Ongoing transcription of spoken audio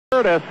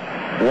Curtis.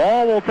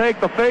 Wall will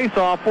take the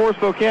face-off for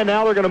Spokane.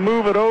 Now they're going to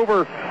move it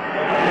over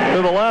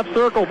to the left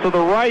circle to the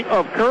right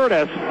of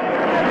Curtis.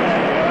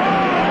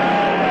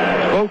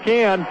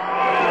 Spokane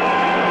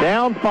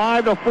down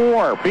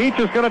 5-4. Beach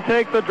is going to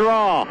take the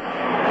draw.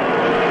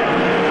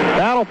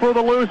 Battle for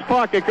the loose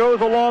puck. It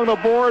goes along the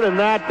board, and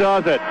that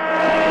does it.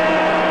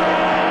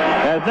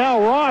 As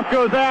now Ross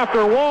goes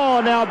after Wall,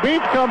 and now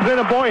Beach comes in,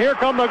 and boy, here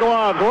come the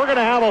gloves. We're going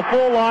to have a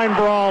full-line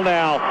brawl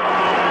now.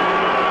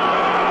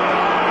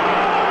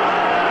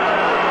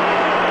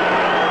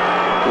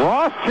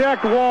 Ross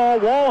checked Wall.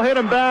 Wall hit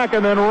him back,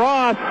 and then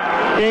Ross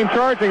came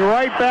charging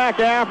right back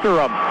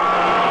after him.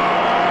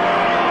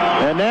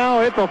 And now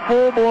it's a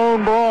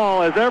full-blown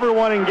brawl as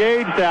everyone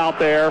engaged out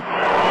there.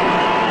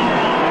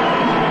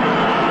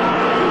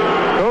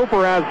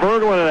 Koper has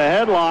Berglund in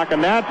a headlock,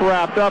 and that's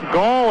wrapped up.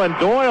 Gall and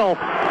Doyle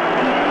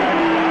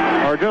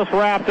are just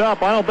wrapped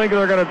up. I don't think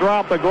they're going to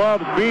drop the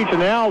gloves. Beach, and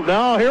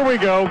now here we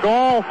go.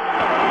 Gall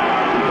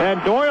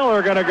and Doyle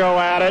are going to go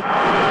at it.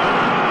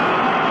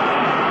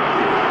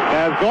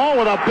 As Gall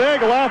with a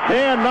big left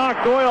hand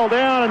knocked Doyle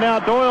down, and now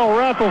Doyle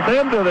wrestles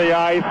him to the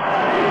ice.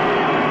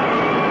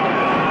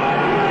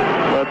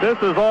 But this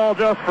is all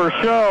just for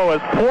show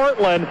as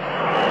Portland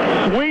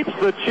sweeps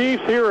the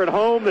Chiefs here at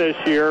home this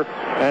year,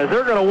 as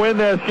they're going to win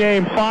this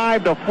game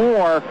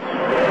 5-4.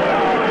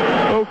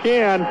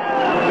 Spokane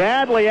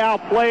badly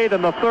outplayed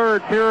in the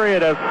third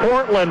period as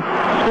Portland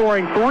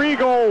scoring 3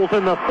 goals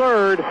in the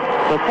third.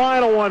 The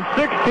final one,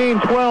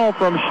 16-12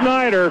 from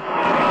Schneider,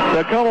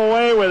 to come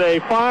away with a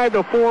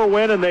 5-4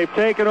 win, and they've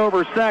taken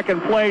over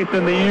second place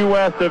in the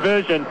U.S.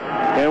 division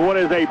in what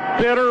is a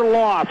bitter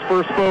loss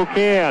for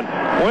Spokane.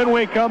 When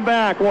we come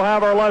back, we'll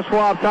have our Les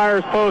Schwab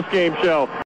Tires postgame show.